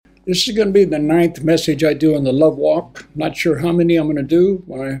This is going to be the 9th message I do on the Love Walk. Not sure how many I'm going to do.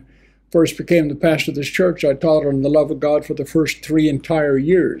 When I first became the pastor of this church, I taught on the love of God for the first 3 entire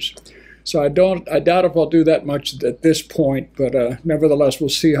years. So I doubt if I'll do that much at this point, but nevertheless, we'll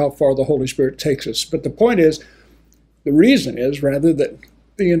see how far the Holy Spirit takes us. But the point is, the reason is rather that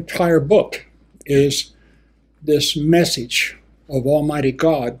the entire book is this message of Almighty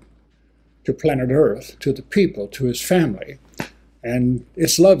God to planet Earth, to the people, to his family. And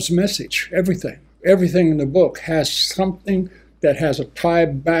it's love's message, everything. Everything in the book has something that has a tie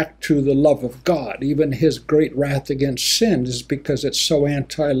back to the love of God. Even his great wrath against sin is because it's so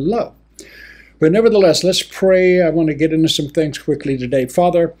anti-love. But nevertheless, let's pray. I want to get into some things quickly today.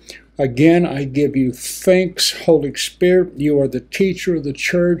 Father, again, I give you thanks, Holy Spirit. You are the teacher of the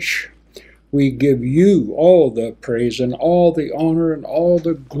church. We give you all the praise and all the honor and all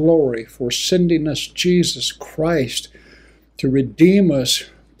the glory for sending us Jesus Christ to redeem us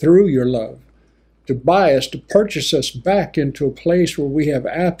through your love, to buy us, to purchase us back into a place where we have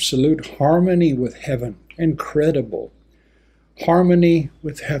absolute harmony with heaven. Incredible harmony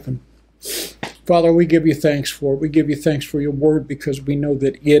with heaven. Father, we give you thanks for it. We give you thanks for your word because we know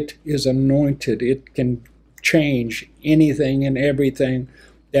that it is anointed. It can change anything and everything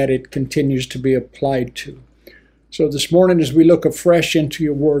that it continues to be applied to. So this morning, as we look afresh into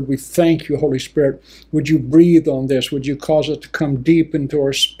your word, we thank you, Holy Spirit. Would you breathe on this? Would you cause it to come deep into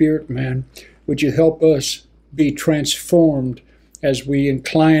our spirit, man? Would you help us be transformed as we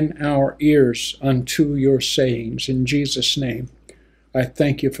incline our ears unto your sayings? In Jesus' name, I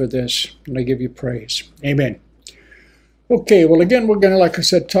thank you for this, and I give you praise. Amen. Okay, well, again, we're going to, like I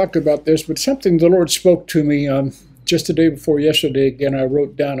said, talk about this, but something the Lord spoke to me just the day before yesterday. Again, I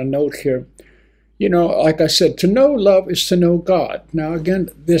wrote down a note here. You know, like I said, to know love is to know God. Now, again,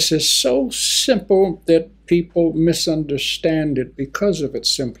 this is so simple that people misunderstand it because of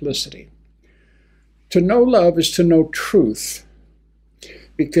its simplicity. To know love is to know truth,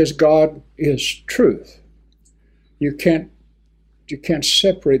 because God is truth. You can't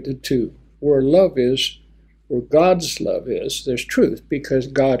separate the two. Where love is, where God's love is, there's truth, because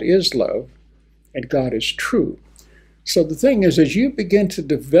God is love and God is true. So the thing is, as you begin to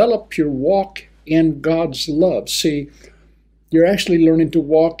develop your walk in God's love, see, you're actually learning to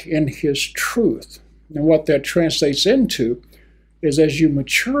walk in his truth. And what that translates into is, as you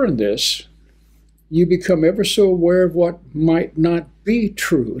mature in this, you become ever so aware of what might not be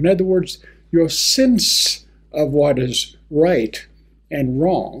true. In other words, your sense of what is right and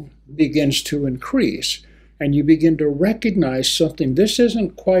wrong begins to increase, and you begin to recognize something. This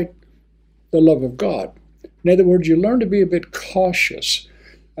isn't quite the love of God. In other words, you learn to be a bit cautious.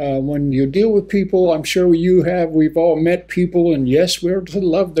 When you deal with people, I'm sure we've all met people, and yes, we're to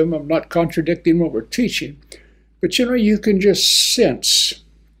love them. I'm not contradicting what we're teaching. But you know, you can just sense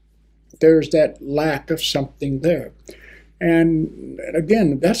there's that lack of something there. And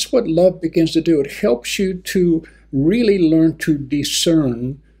again, that's what love begins to do. It helps you to really learn to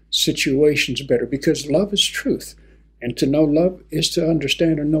discern situations better, because love is truth. And to know love is to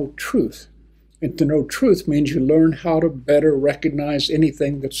understand and know truth. And to know truth means you learn how to better recognize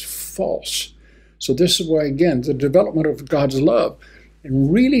anything that's false. So this is why, again, the development of God's love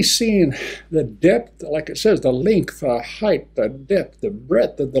and really seeing the depth, like it says, the length, the height, the depth, the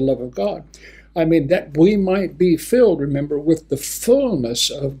breadth of the love of God. I mean, that we might be filled, remember, with the fullness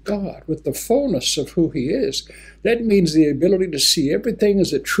of God, with the fullness of who he is. That means the ability to see everything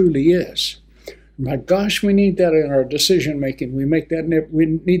as it truly is. My gosh, we need that in our decision making. We need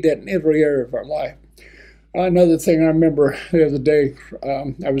that in every area of our life. Another thing I remember the other day,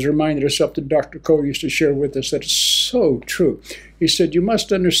 I was reminded of something Dr. Cole used to share with us that is so true. He said, you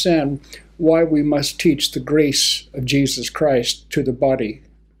must understand why we must teach the grace of Jesus Christ to the body.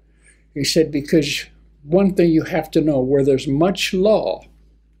 He said, because one thing you have to know, where there's much law,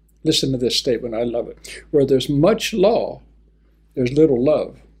 listen to this statement, I love it. Where there's much law, there's little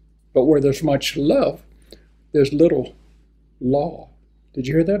love. But where there's much love, there's little law. Did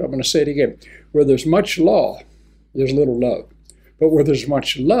you hear that? I'm going to say it again. Where there's much law, there's little love. But where there's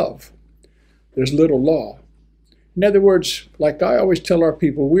much love, there's little law. In other words, like I always tell our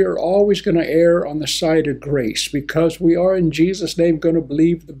people, we are always going to err on the side of grace, because we are in Jesus' name going to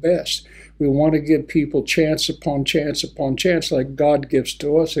believe the best. We want to give people chance upon chance upon chance, like God gives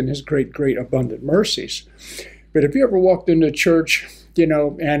to us in his great, great abundant mercies. But if you ever walked into a church, you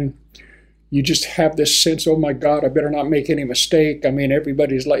know, and you just have this sense, oh my God, I better not make any mistake. I mean,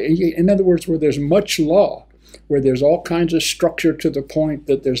 everybody's like, in other words, where there's much law, where there's all kinds of structure to the point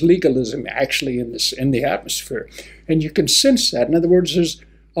that there's legalism actually in the atmosphere. And you can sense that. In other words, there's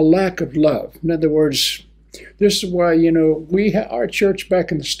a lack of love. In other words, This is why, our church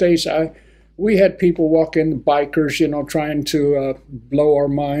back in the States, we had people walk in, bikers, trying to blow our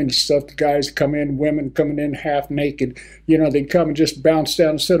minds, stuff. The guys come in, women coming in half naked. They'd come and just bounce down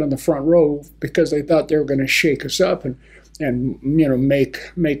and sit on the front row because they thought they were going to shake us up and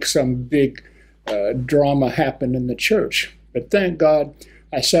make some big drama happen in the church. But thank God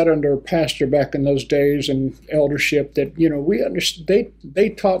I sat under a pastor back in those days and eldership that, we understood. They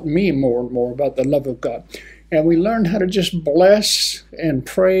taught me more and more about the love of God. And we learned how to just bless and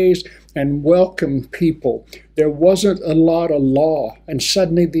praise and welcome people. There wasn't a lot of law. And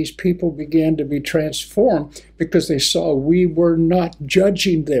suddenly these people began to be transformed because they saw we were not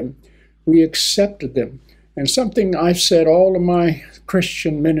judging them. We accepted them. And something I've said all of my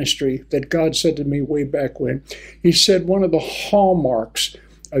Christian ministry that God said to me way back when, he said one of the hallmarks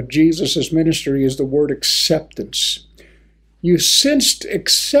of Jesus' ministry is the word acceptance. You sensed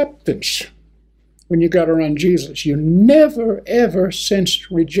acceptance when you got around Jesus. You never, ever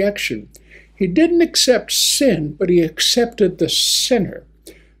sensed rejection. He didn't accept sin, but he accepted the sinner.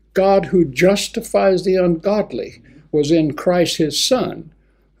 God, who justifies the ungodly, was in Christ his Son,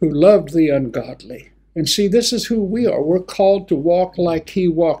 who loved the ungodly. And see, this is who we are. We're called to walk like he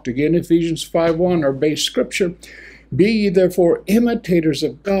walked. Again, Ephesians 5:1, our base scripture. Be ye therefore imitators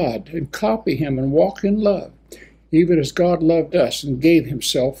of God, and copy him, and walk in love, even as God loved us and gave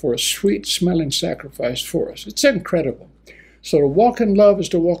himself for a sweet-smelling sacrifice for us. It's incredible. So to walk in love is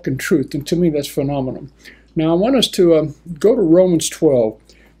to walk in truth, and to me that's phenomenal. Now I want us to go to Romans 12,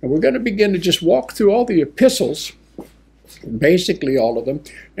 and we're going to begin to just walk through all the epistles, basically all of them,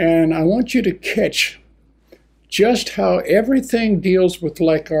 and I want you to catch just how everything deals with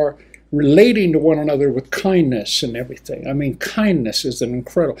like our relating to one another with kindness and everything. I mean, kindness is an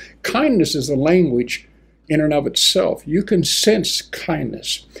incredible, kindness is a language in and of itself. You can sense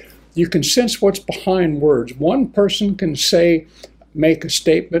kindness. You can sense what's behind words. One person can make a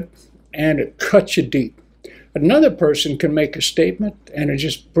statement, and it cuts you deep. Another person can make a statement, and it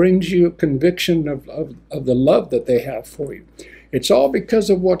just brings you a conviction of the love that they have for you. It's all because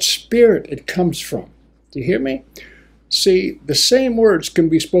of what spirit it comes from. Do you hear me? See, the same words can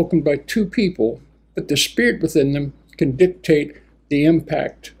be spoken by two people, but the spirit within them can dictate the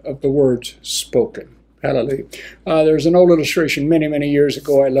impact of the words spoken. Hallelujah. There's an old illustration many, many years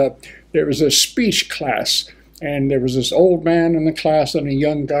ago I loved. There was a speech class, and there was this old man in the class and a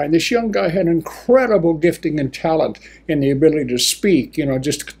young guy. And this young guy had incredible gifting and talent in the ability to speak,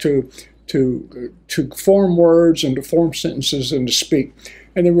 just to form words and to form sentences and to speak.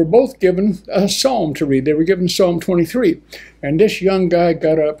 And they were both given a psalm to read. They were given Psalm 23. And this young guy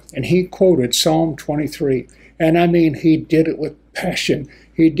got up and he quoted Psalm 23. And I mean, he did it with passion.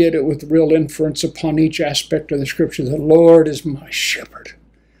 He did it with real inference upon each aspect of the scripture. The Lord is my shepherd.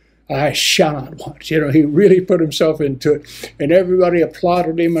 I shall not want. He really put himself into it. And everybody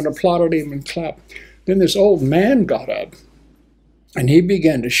applauded him and clapped. Then this old man got up and he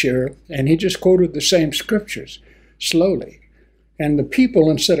began to share, and he just quoted the same scriptures slowly. And the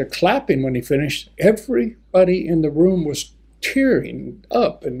people, instead of clapping when he finished, everybody in the room was tearing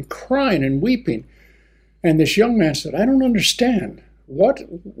up and crying and weeping. And this young man said, I don't understand.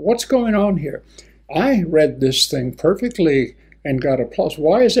 What's going on here? I read this thing perfectly and got applause.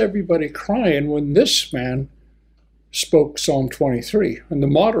 Why is everybody crying when this man spoke Psalm 23? And the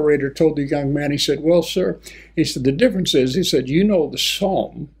moderator told the young man, he said, well, sir, he said, the difference is, he said, you know the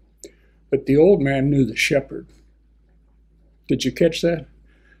psalm, but the old man knew the shepherd. Did you catch that?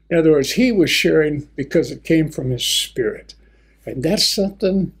 In other words, he was sharing because it came from his spirit. And that's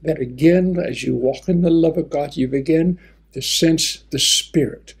something that, again, as you walk in the love of God, you begin to sense the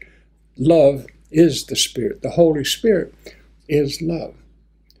Spirit. Love is the Spirit. The Holy Spirit is love.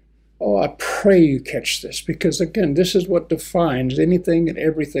 Oh, I pray you catch this, because, again, this is what defines anything and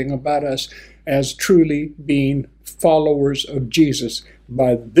everything about us as truly being followers of Jesus.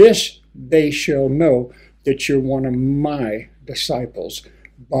 By this they shall know that you're one of my disciples,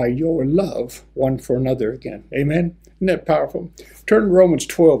 by your love one for another again. Amen? Isn't that powerful? Turn to Romans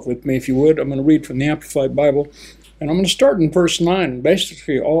 12 with me, if you would. I'm going to read from the Amplified Bible, and I'm going to start in verse 9 and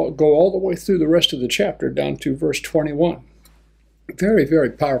basically go all the way through the rest of the chapter down to verse 21. Very, very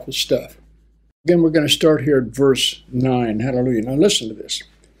powerful stuff. Again, we're going to start here at verse 9. Hallelujah. Now listen to this.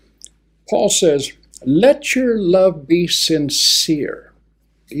 Paul says, let your love be sincere.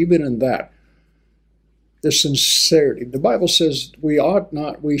 Even in that, the sincerity. The Bible says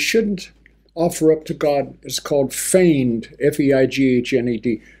we shouldn't offer up to God, it's called feigned,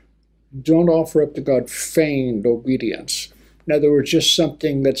 F-E-I-G-H-N-E-D. Don't offer up to God feigned obedience. In other words, just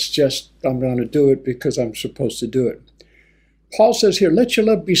something that's just, I'm going to do it because I'm supposed to do it. Paul says here, let your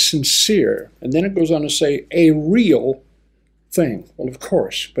love be sincere. And then it goes on to say, a real thing. Well, of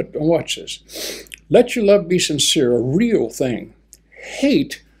course, but watch this. Let your love be sincere, a real thing.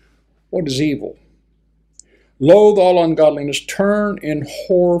 Hate what is evil. Loathe all ungodliness. Turn in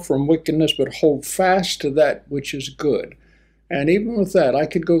horror from wickedness, but hold fast to that which is good. And even with that, I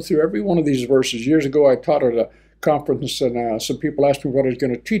could go through every one of these verses. Years ago, I taught at a conference, and some people asked me what I was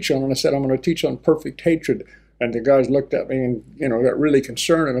going to teach on, and I said, I'm going to teach on perfect hatred. And the guys looked at me and, got really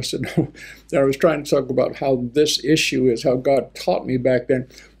concerned. And I said, no, I was trying to talk about how this issue is, how God taught me back then.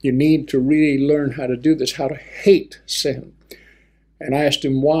 You need to really learn how to do this, how to hate sin. And I asked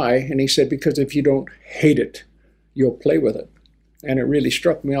him why, and he said, because if you don't hate it, you'll play with it. And it really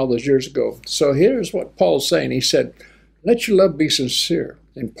struck me all those years ago. So here's what Paul's saying. He said, let your love be sincere.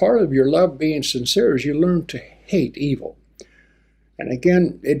 And part of your love being sincere is you learn to hate evil. And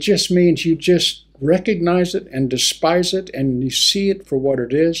again, it just means you just recognize it and despise it, and you see it for what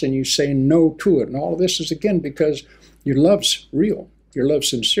it is, and you say no to it. And all of this is, again, because your love's real. Your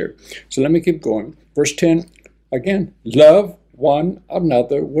love's sincere. So let me keep going. Verse 10, again, love one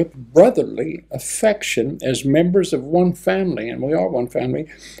another with brotherly affection as members of one family, and we are one family,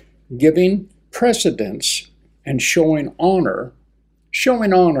 giving precedence and showing honor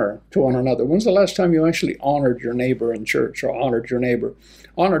to one another. When's the last time you actually honored your neighbor in church, or honored your neighbor,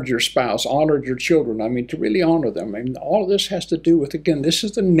 honored your spouse, honored your children? I mean, to really honor them. I mean, all of this has to do with, again, this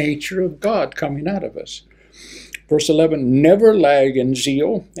is the nature of God coming out of us. Verse 11, never lag in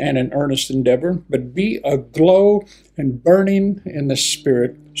zeal and in earnest endeavor, but be aglow and burning in the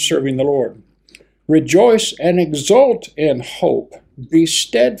Spirit, serving the Lord. Rejoice and exult in hope. Be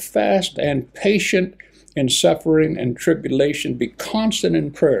steadfast and patient in suffering and tribulation. Be constant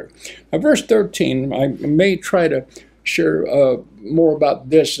in prayer. Now, verse 13, I may try to share more about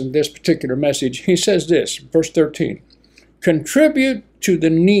this in this particular message. He says this, verse 13, contribute to the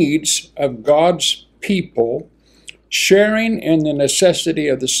needs of God's people, sharing in the necessity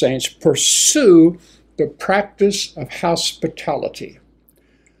of the saints. Pursue the practice of hospitality.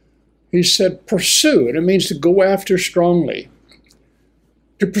 He said pursue, and it means to go after strongly.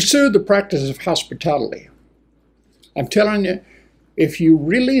 To pursue the practice of hospitality. I'm telling you, if you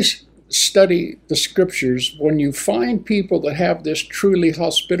really study the scriptures, when you find people that have this truly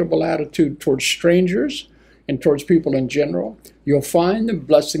hospitable attitude towards strangers and towards people in general, you'll find the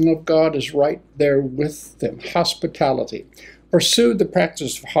blessing of God is right there with them. Hospitality. Pursue the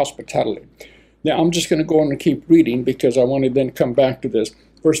practice of hospitality. Now, I'm just going to go on and keep reading because I want to then come back to this.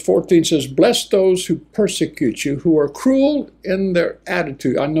 Verse 14 says, bless those who persecute you, who are cruel in their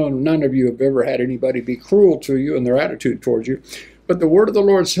attitude. I know none of you have ever had anybody be cruel to you in their attitude towards you, but the word of the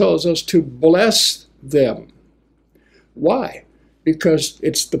Lord tells us to bless them. Why? Because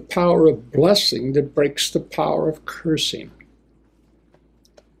it's the power of blessing that breaks the power of cursing.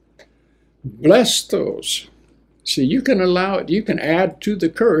 Bless those. See, you can allow it, you can add to the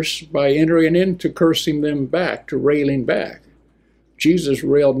curse by entering into cursing them back, to railing back. Jesus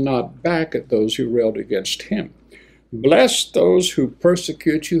railed not back at those who railed against him. Bless those who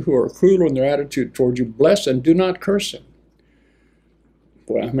persecute you, who are cruel in their attitude toward you. Bless and do not curse them.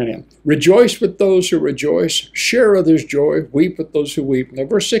 Rejoice with those who rejoice. Share others' joy. Weep with those who weep. Now,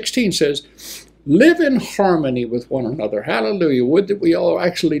 verse 16 says, live in harmony with one another. Hallelujah. Would that we all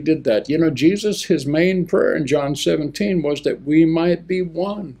actually did that. You know, Jesus, his main prayer in John 17 was that we might be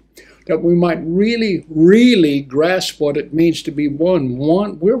one. That we might really, really grasp what it means to be one.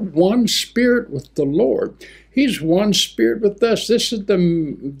 We're one spirit with the Lord. He's one spirit with us. This is the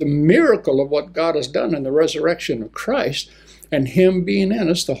miracle of what God has done in the resurrection of Christ and him being in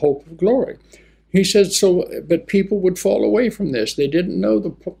us, the hope of glory. He said, but people would fall away from this. They didn't know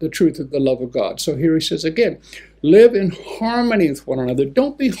the truth of the love of God. So here he says again, live in harmony with one another.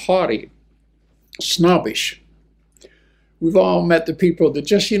 Don't be haughty, snobbish. We've all met the people that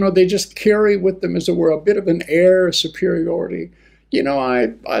just, they just carry with them, as it were, a bit of an air of superiority.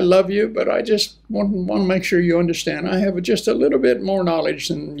 I love you, but I just want to make sure you understand. I have just a little bit more knowledge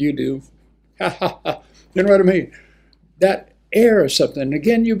than you do. You know what I mean? That air of something.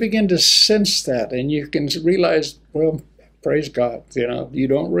 Again, you begin to sense that, and you can realize, well, praise God. You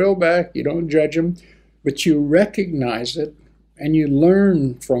don't rail back, you don't judge them, but you recognize it, and you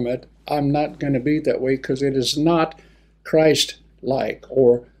learn from it. I'm not going to be that way because it is not Christ-like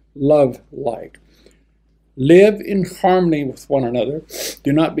or love-like. Live in harmony with one another.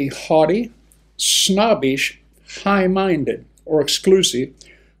 Do not be haughty, snobbish, high-minded, or exclusive,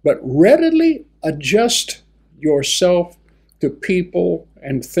 but readily adjust yourself to people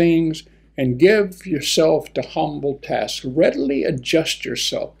and things and give yourself to humble tasks. Readily adjust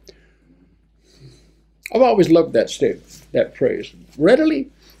yourself. I've always loved that statement. that phrase. Readily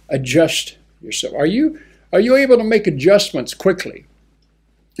adjust yourself. Are you able to make adjustments quickly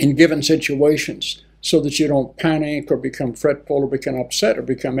in given situations so that you don't panic or become fretful or become upset or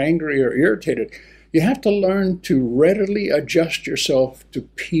become angry or irritated? You have to learn to readily adjust yourself to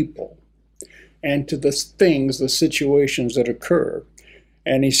people and to the things, the situations that occur.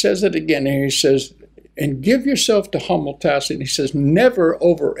 And he says it again, and he says, and give yourself to humble tasks. And he says, never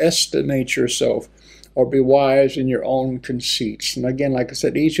overestimate yourself or be wise in your own conceits. And again, like I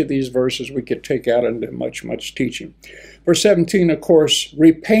said, each of these verses we could take out into much, much teaching. Verse 17, of course,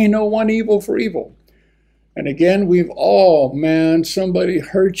 repay no one evil for evil. And again, we've all, man, somebody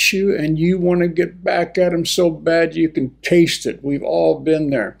hurts you and you want to get back at them so bad you can taste it. We've all been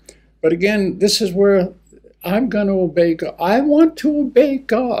there. But again, this is where I'm going to obey God. I want to obey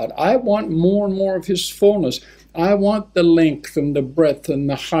God. I want more and more of his fullness. I want the length and the breadth and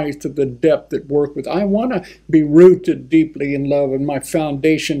the height of the depth that work with. I want to be rooted deeply in love and my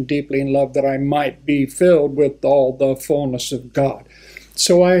foundation deeply in love, that I might be filled with all the fullness of God.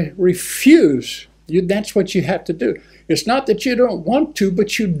 So I refuse. That's what you have to do. It's not that you don't want to,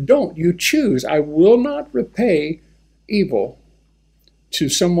 but you don't. You choose. I will not repay evil to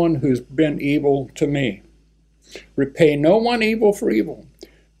someone who's been evil to me. Repay no one evil for evil,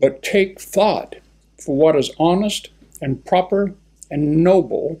 but take thought for what is honest and proper and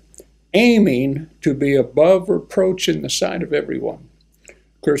noble, aiming to be above reproach in the sight of everyone.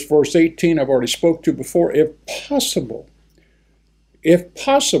 Of course, verse 18 I've already spoke to before. If possible,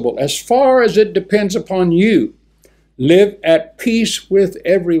 as far as it depends upon you, live at peace with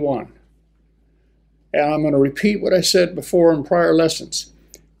everyone. And I'm going to repeat what I said before in prior lessons.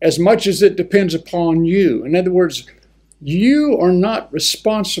 As much as it depends upon you. In other words, you are not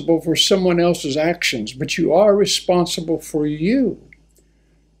responsible for someone else's actions, but you are responsible for you.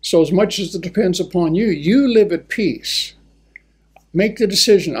 So as much as it depends upon you, you live at peace. Make the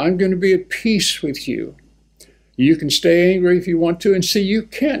decision, I'm going to be at peace with you. You can stay angry if you want to, and see, you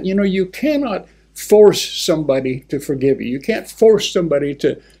cannot force somebody to forgive you. You can't force somebody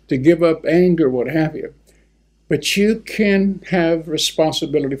to give up anger, what have you. But you can have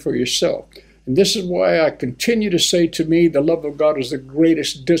responsibility for yourself. And this is why I continue to say, to me, the love of God is the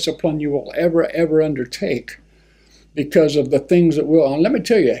greatest discipline you will ever undertake, because of the things that will. And let me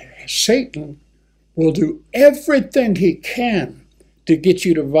tell you, Satan will do everything he can to get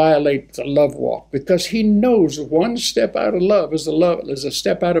you to violate the love walk, because he knows one step out of love is a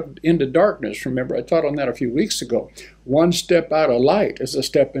step out into darkness. Remember, I taught on that a few weeks ago. One step out of light is a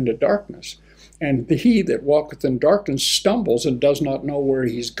step into darkness. And he that walketh in darkness stumbles and does not know where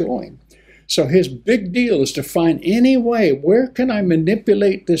he's going. So his big deal is to find any way, where can I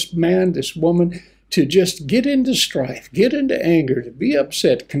manipulate this man, this woman, to just get into strife, get into anger, to be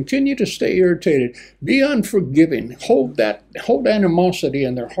upset, continue to stay irritated, be unforgiving, hold animosity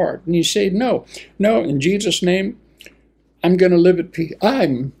in their heart. And you say, no, in Jesus' name, I'm going to live at peace.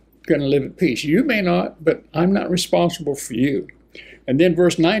 I'm going to live at peace. You may not, but I'm not responsible for you. And then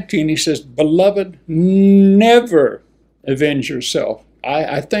verse 19, he says, beloved, never avenge yourself.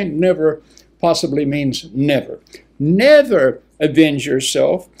 I think never possibly means never. Never avenge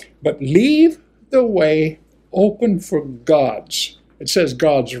yourself, but leave the way open for God's. It says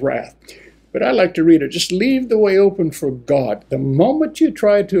God's wrath. But I like to read it, just leave the way open for God. The moment you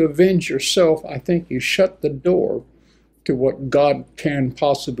try to avenge yourself, I think you shut the door to what God can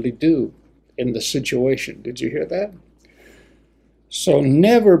possibly do in the situation. Did you hear that? So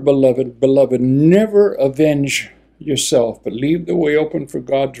never, beloved, never avenge yourself, but leave the way open for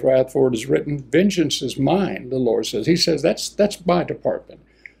God's wrath, for it is written, vengeance is mine, the Lord says. He says, that's my department.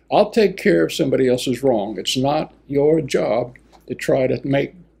 I'll take care of somebody else's wrong. It's not your job to try to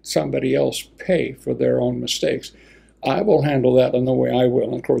make somebody else pay for their own mistakes. I will handle that in the way I will.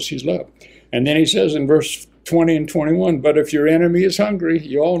 And of course, he's love. And then he says in verse 20 and 21, but if your enemy is hungry,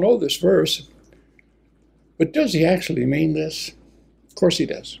 you all know this verse, but does he actually mean this? Of course he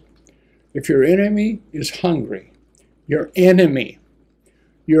does. If your enemy is hungry, your enemy,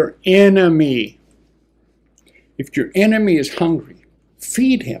 if your enemy is hungry,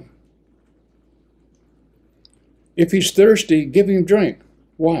 feed him. If he's thirsty, give him drink.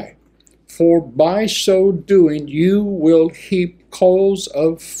 Why? For by so doing, you will heap coals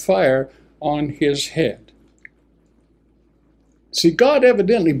of fire on his head. See, God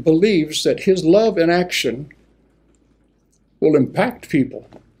evidently believes that his love in action will impact people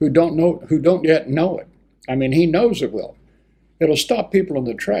who don't yet know it. I mean, he knows it will. It'll stop people in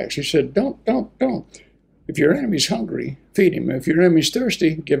their tracks. He said, don't. If your enemy's hungry, feed him. If your enemy's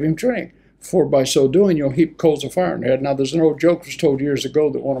thirsty, give him drink. for by so doing you'll heap coals of fire in their head. Now there's an old joke that was told years ago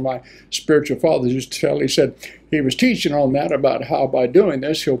that one of my spiritual fathers used to tell. He said he was teaching on that about how by doing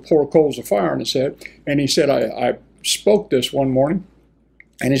this he'll pour coals of fire in his head. And he said, I spoke this one morning,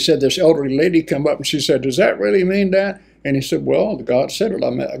 and he said this elderly lady come up and she said, does that really mean that? And he said, well, God said it.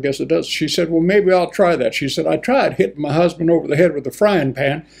 I guess it does. She said, well, maybe I'll try that. She said, I tried hitting my husband over the head with a frying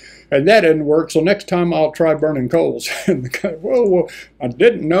pan, and that didn't work, so next time I'll try burning coals. And the guy, well, I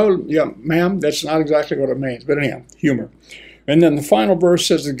didn't know. Yeah, ma'am, that's not exactly what it means. But anyhow, humor. And then the final verse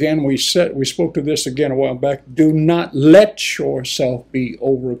says again, we spoke to this again a while back, do not let yourself be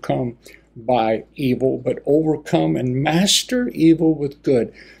overcome by evil, but overcome and master evil with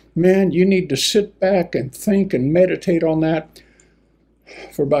good. Man, you need to sit back and think and meditate on that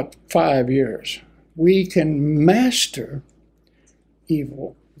for about 5 years. We can master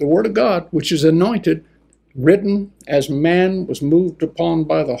evil. The Word of God, which is anointed, written as man was moved upon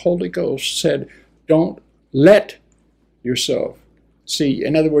by the Holy Ghost, said, don't let yourself. See,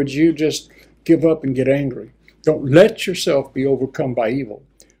 in other words, you just give up and get angry. Don't let yourself be overcome by evil,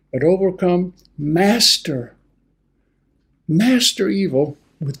 but overcome, master evil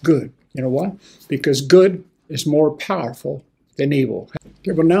with good. You know why? Because good is more powerful than evil.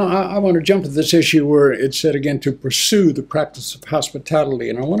 Okay, but now I want to jump to this issue where it said again to pursue the practice of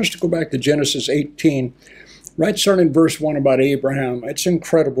hospitality. And I want us to go back to Genesis 18, right starting in verse 1 about Abraham. It's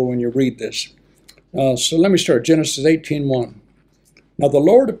incredible when you read this. So let me start. Genesis 18:1. Now the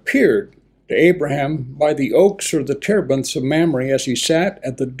Lord appeared to Abraham by the oaks or the terebinths of Mamre as he sat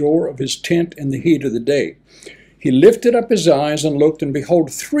at the door of his tent in the heat of the day. He lifted up his eyes and looked, and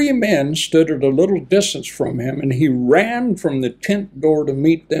behold, 3 men stood at a little distance from him, and he ran from the tent door to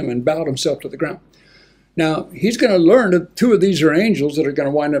meet them and bowed himself to the ground. Now, he's going to learn that 2 of these are angels that are going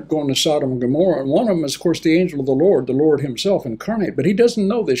to wind up going to Sodom and Gomorrah, and one of them is, of course, the angel of the Lord himself incarnate, but he doesn't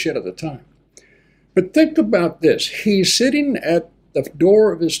know this yet at the time. But think about this. He's sitting at the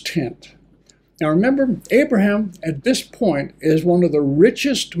door of his tent. Now remember, Abraham at this point is one of the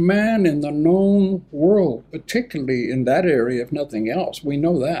richest men in the known world, particularly in that area, if nothing else. We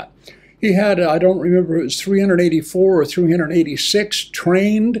know that. He had, I don't remember, it was 384 or 386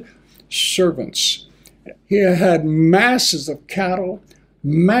 trained servants. He had masses of cattle,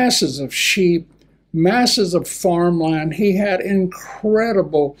 masses of sheep, masses of farmland. He had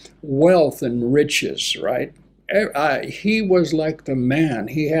incredible wealth and riches, right? He was like the man.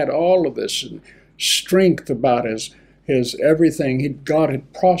 He had all of this strength about his everything. God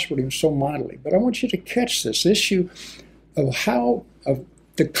had prospered him so mightily. But I want you to catch this issue of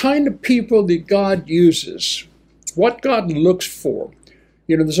the kind of people that God uses, what God looks for.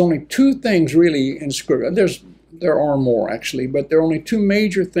 You know, there's only 2 things really in Scripture. There are more actually, but there are only 2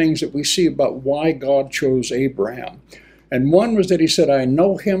 major things that we see about why God chose Abraham. And one was that he said, I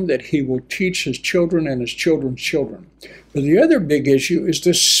know him that he will teach his children and his children's children. But the other big issue is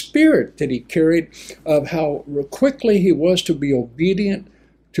the spirit that he carried of how quickly he was to be obedient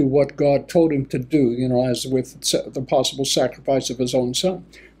to what God told him to do, you know, as with the possible sacrifice of his own son.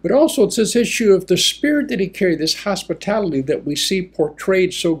 But also it's this issue of the spirit that he carried, this hospitality that we see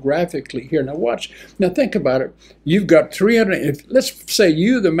portrayed so graphically here. Now watch, now think about it. You've got 300, let's say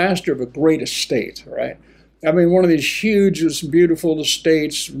you the master of a great estate, right? I mean, one of these huge, beautiful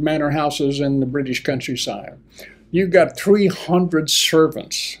estates, manor houses in the British countryside. You've got 300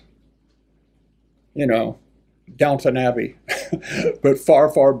 servants, you know, Downton Abbey, but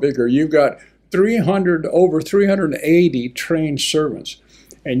far, far bigger. You've got over 380 trained servants.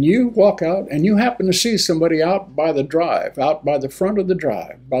 And you walk out and you happen to see somebody out by the drive, out by the front of the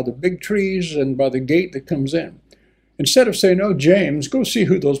drive, by the big trees and by the gate that comes in. Instead of saying, oh, James, go see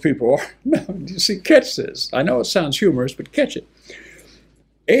who those people are. No, you see, catch this. I know it sounds humorous, but catch it.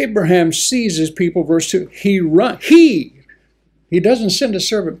 Abraham sees his people, verse 2. He doesn't send a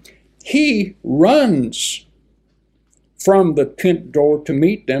servant. He runs from the tent door to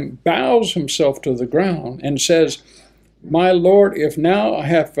meet them, bows himself to the ground, and says, my Lord, if now I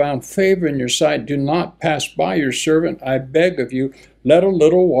have found favor in your sight, do not pass by your servant. I beg of you, let a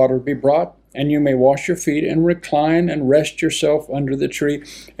little water be brought, and you may wash your feet and recline and rest yourself under the tree.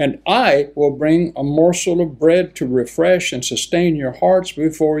 And I will bring a morsel of bread to refresh and sustain your hearts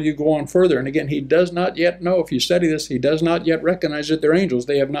before you go on further. And again, he does not yet know, if you study this, he does not yet recognize that they're angels.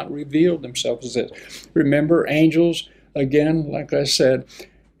 They have not revealed themselves as this. Remember, angels, again, like I said,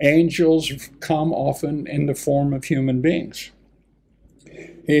 angels come often in the form of human beings.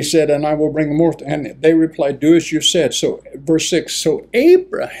 He said, and I will bring more. And they replied, do as you said. So, verse 6, so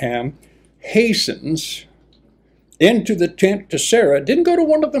Abraham hastens into the tent to Sarah. Didn't go to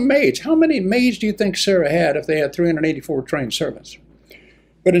one of the maids. How many maids do you think Sarah had if they had 384 trained servants?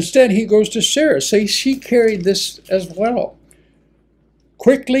 But instead he goes to Sarah. See, she carried this as well.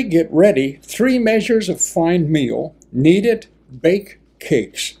 Quickly get ready 3 measures of fine meal, knead it, bake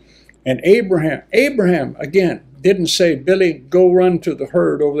cakes. And Abraham, again, didn't say, Billy, go run to the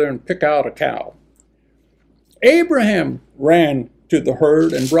herd over there and pick out a cow. Abraham ran to the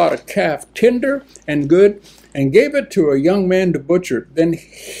herd and brought a calf tender and good and gave it to a young man to butcher. Then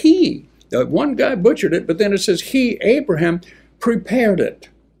he, the one guy butchered it, but then it says he, Abraham, prepared it.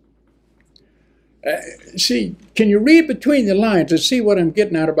 See, can you read between the lines and see what I'm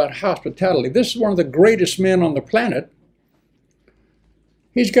getting at about hospitality? This is one of the greatest men on the planet.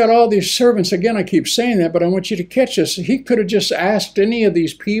 He's got all these servants. Again, I keep saying that, but I want you to catch this. He could have just asked any of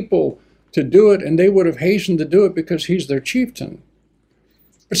these people to do it, and they would have hastened to do it because he's their chieftain.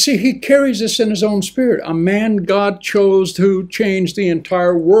 But see, he carries this in his own spirit. A man God chose to change the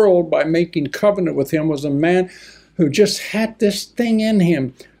entire world by making covenant with him was a man who just had this thing in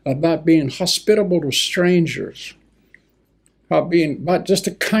him about being hospitable to strangers, about just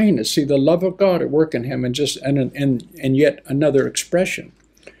a kindness. See, the love of God at work in him, and yet another expression.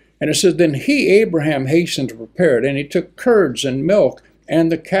 And it says, then he, Abraham, hastened to prepare it, and he took curds and milk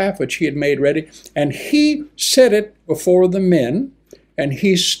and the calf which he had made ready, and he set it before the men, and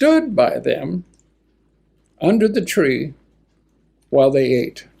he stood by them under the tree while they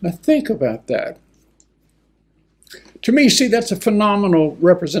ate. Now think about that. To me, see, that's a phenomenal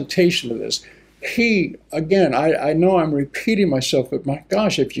representation of this. He, again, I know I'm repeating myself, but my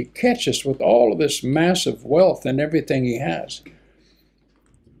gosh, if you catch this with all of this massive wealth and everything he has,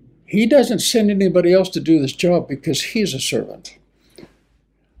 he doesn't send anybody else to do this job because he's a servant.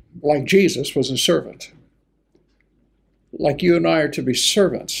 Like Jesus was a servant. Like you and I are to be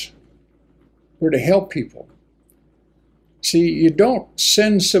servants. We're to help people. See, you don't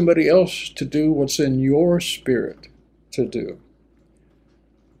send somebody else to do what's in your spirit to do.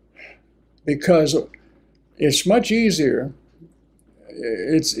 Because it's much easier.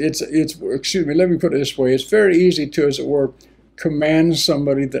 Excuse me, let me put it this way. It's very easy to, as it were, command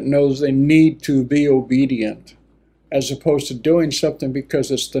somebody that knows they need to be obedient, as opposed to doing something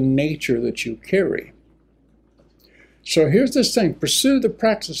because it's the nature that you carry. So here's this thing. Pursue the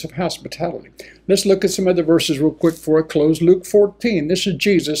practice of hospitality. Let's look at some other verses real quick before I close. Luke 14. This is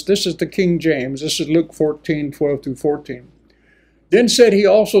Jesus. This is the King James. This is Luke 14, 12 through 14. Then said he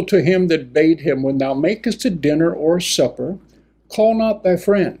also to him that bade him, when thou makest a dinner or a supper, call not thy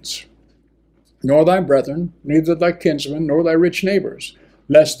friends, nor thy brethren, neither thy kinsmen, nor thy rich neighbors,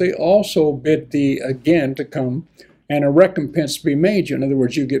 lest they also bid thee again to come, and a recompense be made you. In other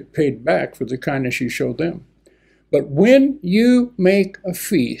words, you get paid back for the kindness you showed them. But when you make a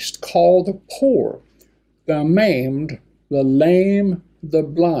feast, call the poor, the maimed, the lame, the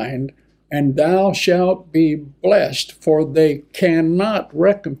blind, and thou shalt be blessed, for they cannot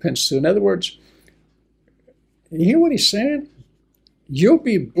recompense you. In other words, you hear what he's saying? You'll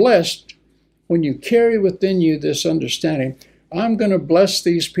be blessed when you carry within you this understanding. I'm going to bless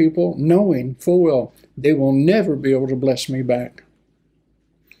these people knowing full well they will never be able to bless me back.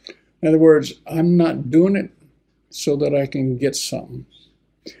 In other words, I'm not doing it so that I can get something.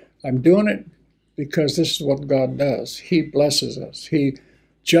 I'm doing it because this is what God does. He blesses us. He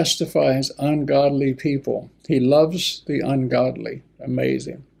justifies ungodly people. He loves the ungodly.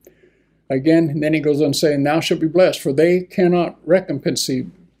 Amazing. Again, and then he goes on saying, thou shalt be blessed, for they cannot recompense thee,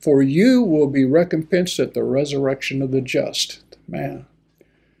 for you will be recompensed at the resurrection of the just. Man.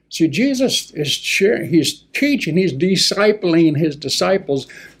 See, Jesus is sharing, he's teaching, he's discipling his disciples.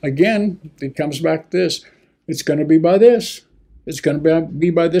 Again, it comes back to this. It's going to be by this. It's going to be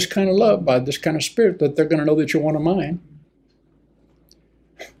by this kind of love, by this kind of spirit, that they're going to know that you're one of mine.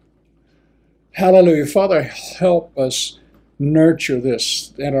 Hallelujah. Father, help us nurture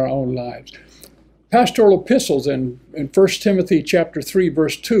this in our own lives. Pastoral epistles in 1 Timothy chapter 3,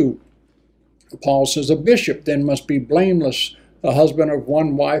 verse 2, Paul says, a bishop then must be blameless, a husband of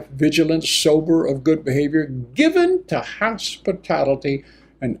one wife, vigilant, sober, of good behavior, given to hospitality,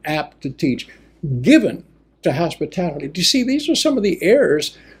 and apt to teach. Given to hospitality. Do you see, these are some of the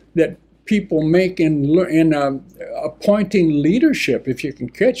errors that people make in appointing leadership, if you can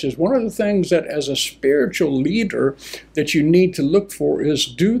catch this. One of the things that as a spiritual leader that you need to look for is,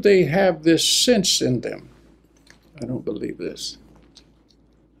 do they have this sense in them? I don't believe this.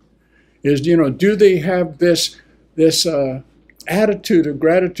 Do they have this attitude of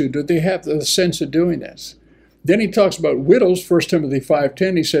gratitude? Do they have the sense of doing this? Then he talks about widows, 1 Timothy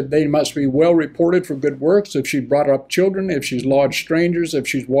 5:10. He said they must be well reported for good works, if she brought up children, if she's lodged strangers, if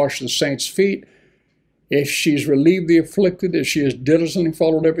she's washed the saints' feet, if she's relieved the afflicted, if she has diligently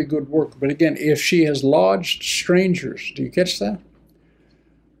followed every good work. But again, if she has lodged strangers, do you catch that?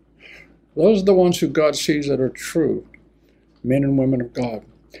 Those are the ones who God sees that are true, men and women of God.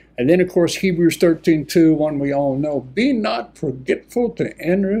 And then, of course, Hebrews 13:2, one we all know, be not forgetful to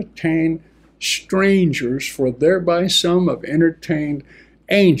entertain strangers, for thereby some have entertained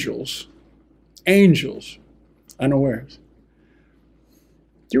angels unawares.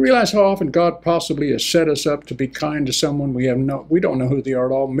 Do you realize how often God possibly has set us up to be kind to someone we don't know who they are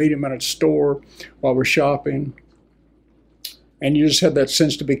at all, meet them at a store while we're shopping, and you just have that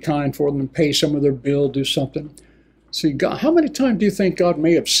sense to be kind for them and pay some of their bill, do something. See, God, how many times do you think God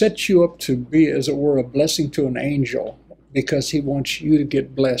may have set you up to be, as it were, a blessing to an angel because he wants you to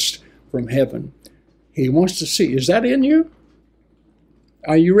get blessed from heaven? He wants to see, is that in you?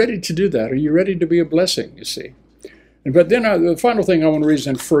 Are you ready to do that? Are you ready to be a blessing, you see? But then the final thing I want to read is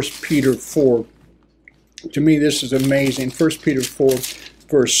in 1 Peter 4. To me, this is amazing. 1 Peter 4,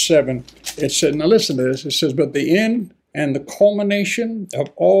 verse 7. It said, now listen to this. It says, but the end and the culmination of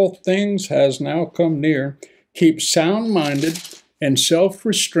all things has now come near. Keep sound-minded and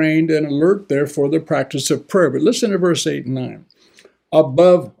self-restrained and alert there for the practice of prayer. But listen to verse 8 and 9.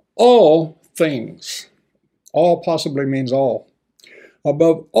 Above all things, all possibly means all.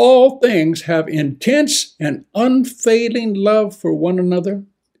 Above all things, have intense and unfailing love for one another.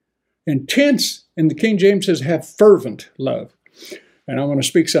 Intense, in the King James says, have fervent love. And I want to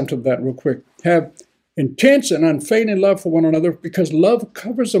speak something to that real quick. Have intense and unfailing love for one another, because love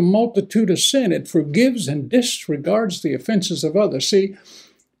covers a multitude of sin. It forgives and disregards the offenses of others. See,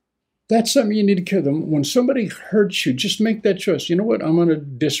 that's something you need to care them. When somebody hurts you, just make that choice. You know what? I'm going to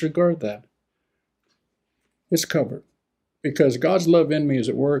disregard that. It's covered. Because God's love in me is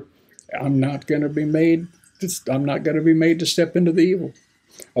at work. I'm not going to be made to step into the evil.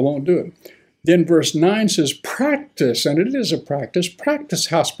 I won't do it. Then verse 9 says, practice, and it is a practice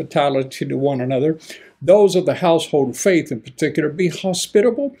hospitality to one another. Those of the household of faith in particular, be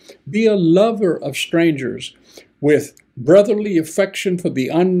hospitable, be a lover of strangers, with brotherly affection for the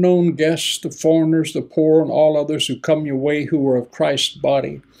unknown guests, the foreigners, the poor, and all others who come your way who are of Christ's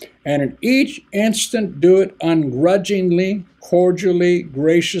body. And in each instant do it ungrudgingly, cordially,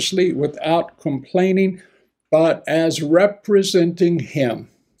 graciously, without complaining, but as representing him.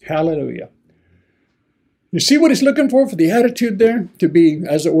 Hallelujah. You see what he's looking for the attitude there? To be,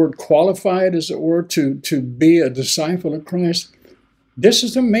 as it were, qualified, as it were, to be a disciple of Christ. This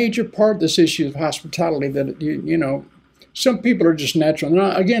is a major part of this issue of hospitality that, you know, some people are just natural.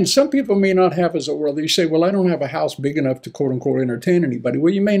 Now, again, some people may not have, as it were, you say, well, I don't have a house big enough to, quote unquote, entertain anybody.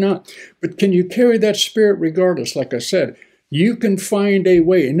 Well, you may not. But can you carry that spirit regardless? Like I said, you can find a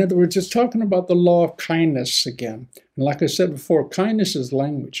way. In other words, it's talking about the law of kindness again. And like I said before, kindness is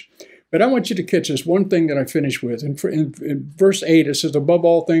language. But I want you to catch this one thing that I finish with. In verse 8, it says, above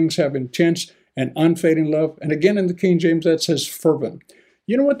all things have intense and unfading love. And again, in the King James, that says fervent.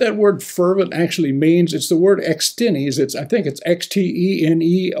 You know what that word fervent actually means? It's the word extenes. I think it's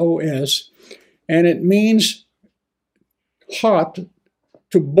Xteneos. And it means hot,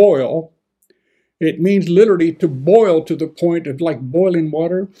 to boil. It means literally to boil to the point of like boiling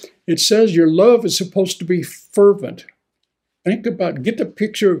water. It says your love is supposed to be fervent. Think about, get the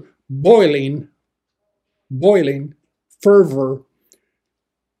picture of boiling, fervor.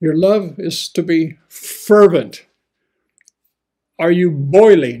 Your love is to be fervent. Are you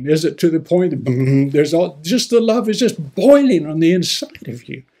boiling? Is it to the point that there's just the love is just boiling on the inside of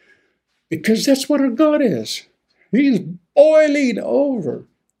you? Because that's what our God is. He's boiling over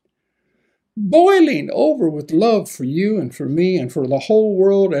with love for you and for me and for the whole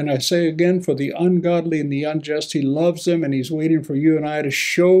world. And I say again, for the ungodly and the unjust, he loves them, and he's waiting for you and I to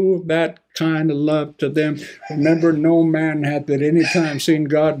show that kind of love to them. Remember, no man hath at any time seen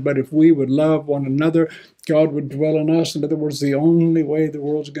God, but if we would love one another, God would dwell in us. In other words, the only way the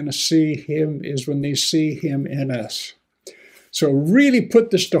world's going to see him is when they see him in us. So really put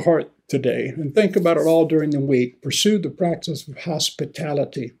this to heart today and think about it all during the week. Pursue the practice of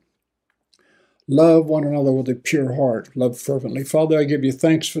hospitality. Love one another with a pure heart. Love fervently. Father, I give you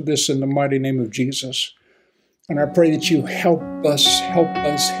thanks for this in the mighty name of Jesus. And I pray that you help us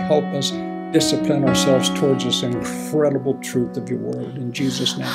discipline ourselves towards this incredible truth of your word. In Jesus' name.